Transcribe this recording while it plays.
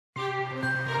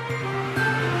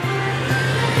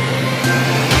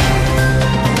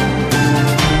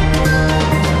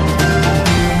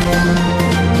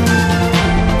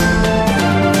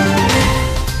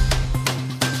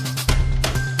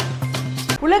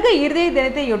உலக இருதய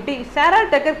தினத்தையொட்டி சாரா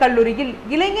டக்கர் கல்லூரியில்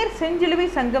இளைஞர் செஞ்சிலுவை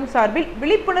சங்கம் சார்பில்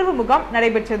விழிப்புணர்வு முகாம்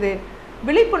நடைபெற்றது.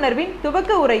 விழிப்புணர்வின்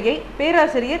துவக்க உரையை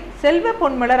பேராசிரியர் செல்வ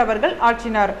பொன்மலர் அவர்கள்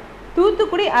ஆற்றினார்.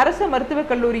 தூத்துக்குடி அரசு மருத்துவக்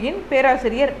கல்லூரியின்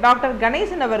பேராசிரியர் டாக்டர்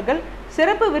கணேசன் அவர்கள்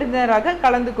சிறப்பு விருந்தினராக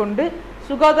கலந்து கொண்டு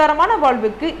சுகாதாரமான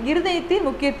வாழ்வுக்கு இருதயத்தின்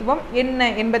முக்கியத்துவம்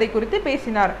என்ன என்பதை குறித்து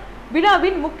பேசினார்.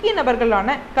 விழாவின் முக்கிய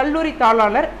நபர்களான கல்லூரி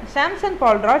தாளாளர் சாம்சன்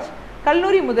பால்ராஜ்,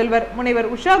 கல்லூரி முதல்வர் முனைவர்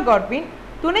உஷா காட்வின்,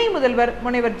 துணை முதல்வர்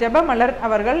முனைவர் ஜெபமலர்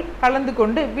அவர்கள் கலந்து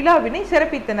கொண்டு விழாவினை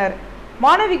சிறப்பித்தனர்.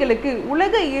 மாணவிகளுக்கு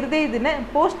உலக இருதய தின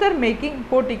போஸ்டர் மேக்கிங்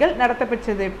போட்டிகள்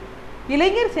நடத்தப்பெற்றது.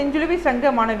 இளைஞர் செஞ்சிலுவை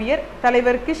சங்க மாணவியர்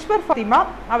தலைவர் கிஷ்வர் ஃபாத்திமா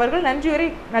அவர்கள் நன்றியுரை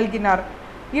நல்கினார்.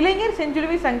 இளைஞர்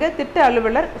செஞ்சிலுவை சங்க திட்ட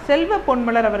அலுவலர் செல்வ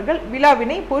பொன்மலர் அவர்கள்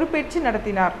விழாவினை பொறுப்பேற்று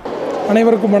நடத்தினார்.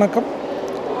 அனைவருக்கும் வணக்கம்.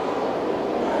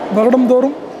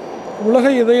 வருடந்தோறும்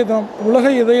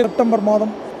உலக இதய செப்டம்பர்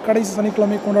மாதம் கடைசி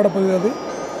சனிக்கிழமை கொண்டாடப்படுகிறது.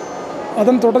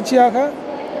 அதன் தொடர்ச்சியாக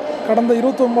கடந்த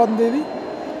 29ஆம் தேதி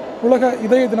உலக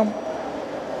இதய தினம்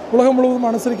உலகம் முழுவதும்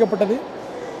அனுசரிக்கப்பட்டது.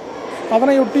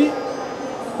 அதனையொட்டி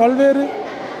பல்வேறு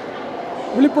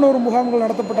விழிப்புணர்வு முகாம்கள்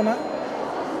நடத்தப்பட்டன.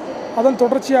 அதன்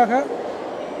தொடர்ச்சியாக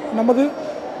நமது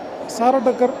சாரா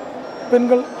டக்கர்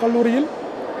பெண்கள் கல்லூரியில்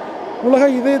உலக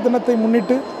இதய தினத்தை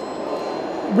முன்னிட்டு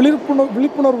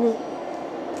விழிப்புணர்வு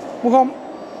முகாம்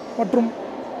மற்றும்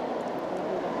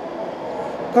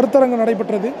கருத்தரங்கு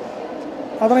நடைபெற்றது.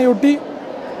 அதனையொட்டி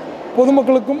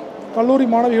பொதுமக்களுக்கும் கல்லூரி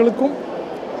மாணவிகளுக்கும்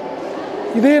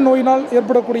இதய நோயினால்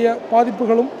ஏற்படக்கூடிய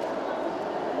பாதிப்புகளும்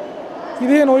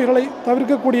இதய நோய்களை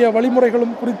தவிர்க்கக்கூடிய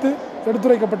வழிமுறைகளும் குறித்து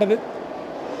எடுத்துரைக்கப்பட்டது.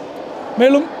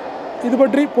 மேலும் இது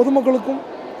பற்றி பொதுமக்களுக்கும்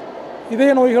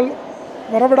இதய நோய்கள்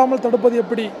வரவிடாமல் தடுப்பது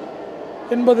எப்படி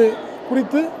என்பது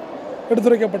குறித்து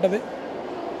எடுத்துரைக்கப்பட்டது.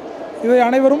 இதை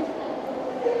அனைவரும்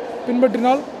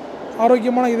பின்பற்றினால்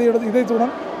ஆரோக்கியமான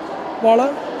இதயத்துடன் வாழ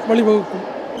வழிவகுக்கும்.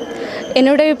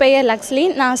 என்னுடைய பெயர் லக்ஷ்லி.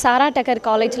 நான் சாரா டக்கர்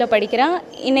காலேஜில் படிக்கிறேன்.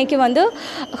 இன்றைக்கி வந்து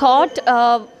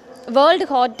வேர்ல்டு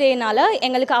ஹார்ட் டேனால்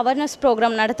எங்களுக்கு அவேர்னஸ்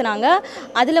ப்ரோக்ராம் நடத்துனாங்க.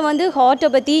 அதில் வந்து ஹார்ட்டை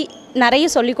பற்றி நிறைய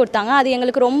சொல்லி கொடுத்தாங்க. அது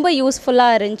எங்களுக்கு ரொம்ப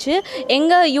யூஸ்ஃபுல்லாக இருந்துச்சு.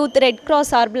 எங்கள் யூத் ரெட்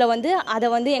கிராஸ் சார்பில் வந்து அதை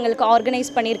வந்து எங்களுக்கு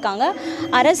ஆர்கனைஸ் பண்ணியிருக்காங்க.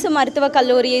 அரசு மருத்துவக்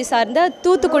கல்லூரியை சார்ந்த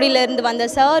தூத்துக்குடியிலேருந்து வந்த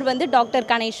சார் வந்து டாக்டர்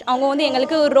கணேஷ், அவங்க வந்து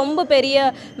எங்களுக்கு ரொம்ப பெரிய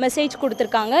மெசேஜ்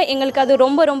கொடுத்துருக்காங்க. எங்களுக்கு அது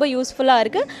ரொம்ப ரொம்ப யூஸ்ஃபுல்லாக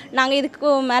இருக்குது. நாங்கள்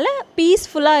இதுக்கு மேலே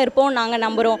பீஸ்ஃபுல்லாக இருப்போம் நாங்கள்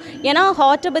நம்புகிறோம். ஏன்னா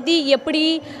ஹார்ட்டை பற்றி எப்படி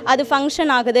அது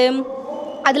ஃபங்க்ஷன் ஆகுது,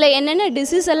 அதில் என்னென்ன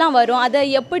டிசீஸ் எல்லாம் வரும், அதை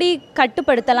எப்படி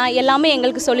கட்டுப்படுத்தலாம் எல்லாமே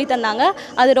எங்களுக்கு சொல்லி தந்தாங்க.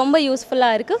 அது ரொம்ப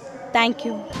யூஸ்ஃபுல்லாக இருக்குது.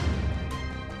 தேங்க்யூ.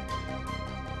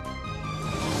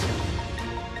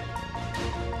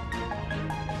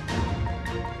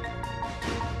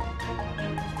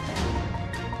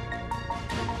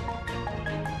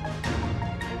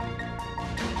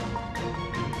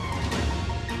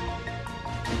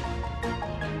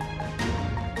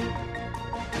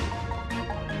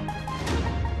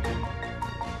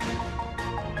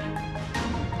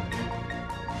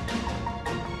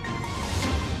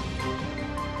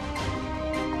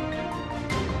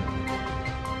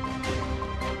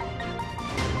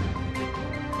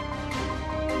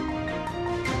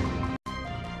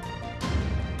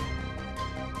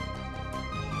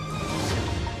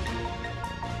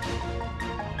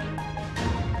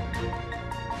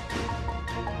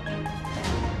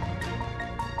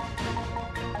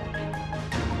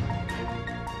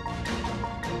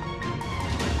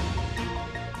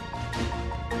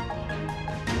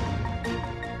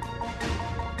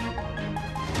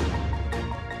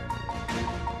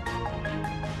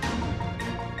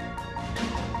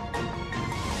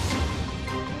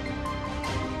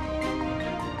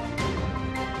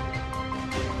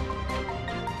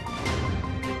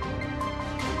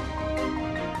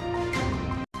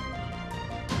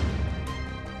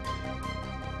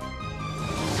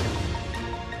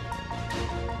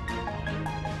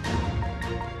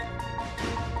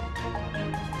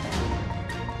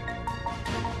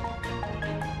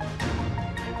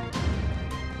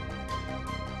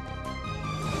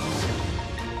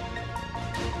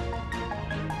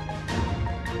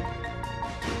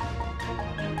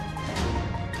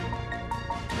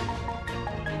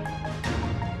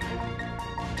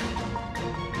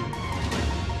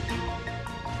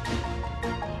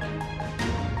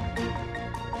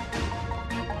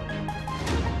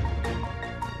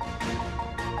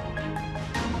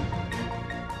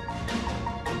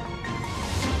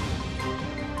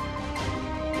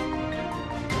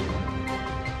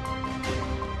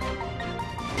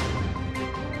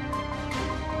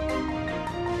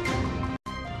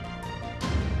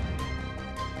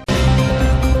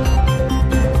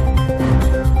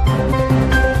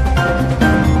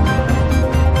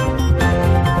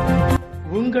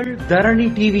 தரணி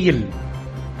டிவியில்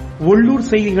உள்ளூர்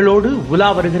செய்திகளோடு உலா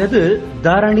வருகிறது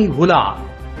தரணி உலா.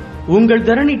 உங்கள்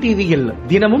தரணி டிவியில்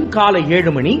தினமும் காலை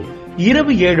 7 மணி,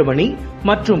 இரவு 7 மணி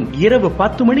மற்றும் இரவு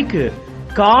 10 மணிக்கு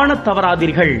காண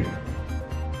தவறாதீர்கள்.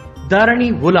 தரணி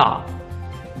உலா.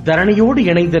 தரணியோடு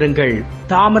இணைந்திருங்கள்.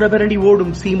 தாமிரபரணி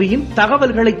ஓடும் சீமையின்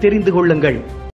தகவல்களை தெரிந்து கொள்ளுங்கள்.